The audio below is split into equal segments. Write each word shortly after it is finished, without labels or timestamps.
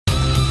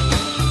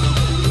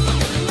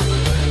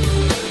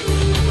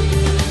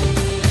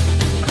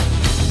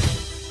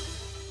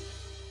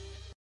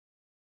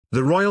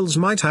The royals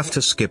might have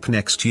to skip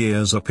next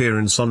year's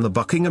appearance on the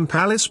Buckingham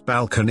Palace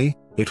balcony,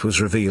 it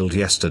was revealed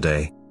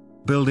yesterday.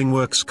 Building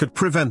works could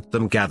prevent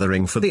them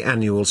gathering for the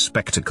annual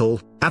spectacle,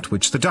 at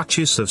which the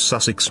Duchess of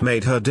Sussex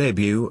made her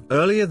debut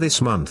earlier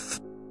this month.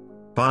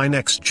 By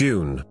next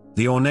June,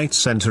 the ornate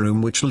centre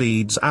room which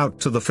leads out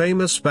to the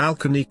famous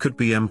balcony could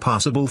be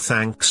impassable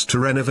thanks to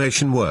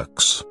renovation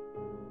works.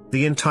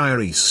 The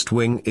entire east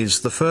wing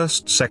is the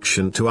first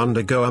section to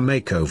undergo a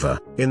makeover,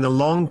 in the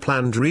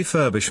long-planned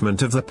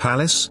refurbishment of the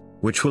palace,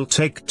 which will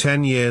take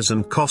 10 years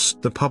and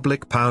cost the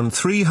public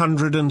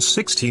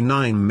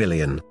 £369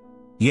 million.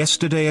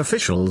 Yesterday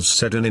officials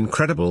said an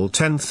incredible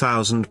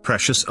 10,000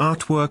 precious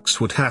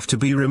artworks would have to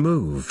be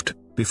removed,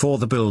 before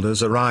the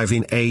builders arrive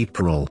in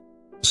April.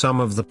 Some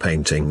of the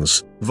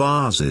paintings,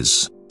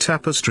 vases,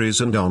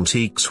 tapestries and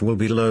antiques will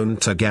be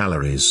loaned to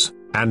galleries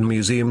and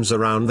museums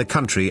around the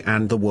country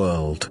and the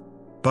world.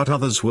 But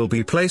others will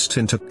be placed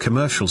into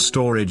commercial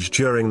storage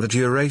during the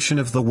duration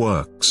of the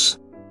works.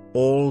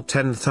 All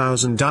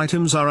 10,000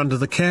 items are under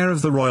the care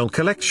of the Royal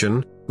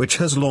Collection, which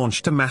has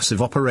launched a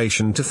massive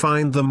operation to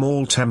find them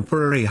all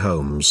temporary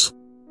homes.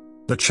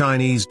 The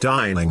Chinese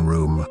dining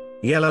room,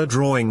 yellow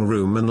drawing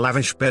room and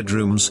lavish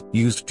bedrooms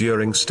used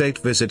during state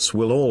visits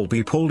will all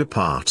be pulled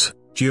apart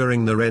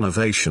during the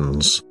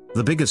renovations,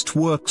 the biggest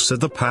works of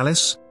the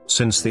palace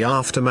since the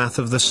aftermath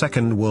of the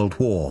Second World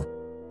War.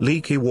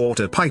 Leaky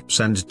water pipes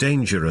and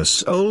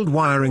dangerous old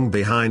wiring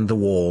behind the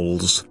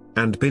walls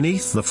and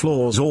beneath the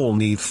floors all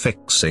need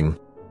fixing.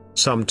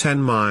 Some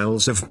 10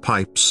 miles of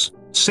pipes,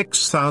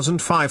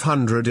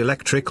 6,500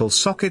 electrical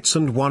sockets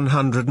and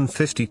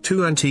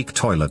 152 antique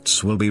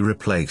toilets will be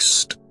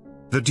replaced.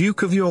 The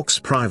Duke of York's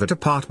private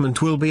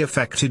apartment will be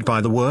affected by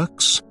the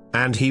works,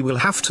 and he will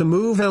have to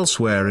move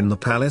elsewhere in the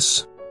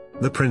palace.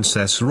 The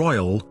Princess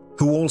Royal,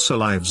 who also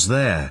lives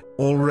there,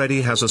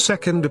 already has a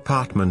second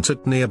apartment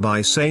at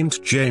nearby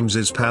St.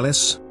 James's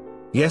Palace.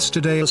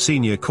 Yesterday a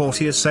senior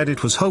courtier said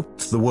it was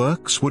hoped the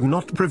works would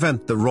not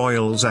prevent the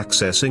royals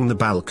accessing the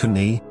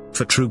balcony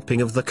for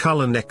trooping of the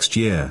colour next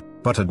year,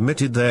 but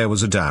admitted there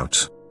was a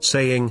doubt,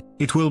 saying,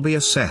 "It will be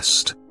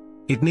assessed.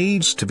 It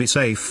needs to be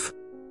safe."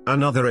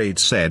 Another aide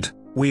said,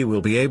 "We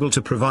will be able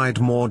to provide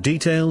more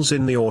details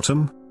in the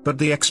autumn, but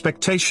the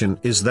expectation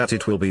is that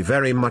it will be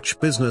very much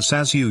business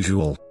as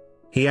usual."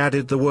 He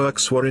added the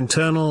works were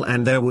internal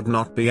and there would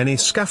not be any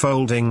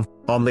scaffolding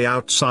on the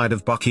outside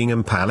of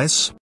Buckingham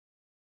Palace.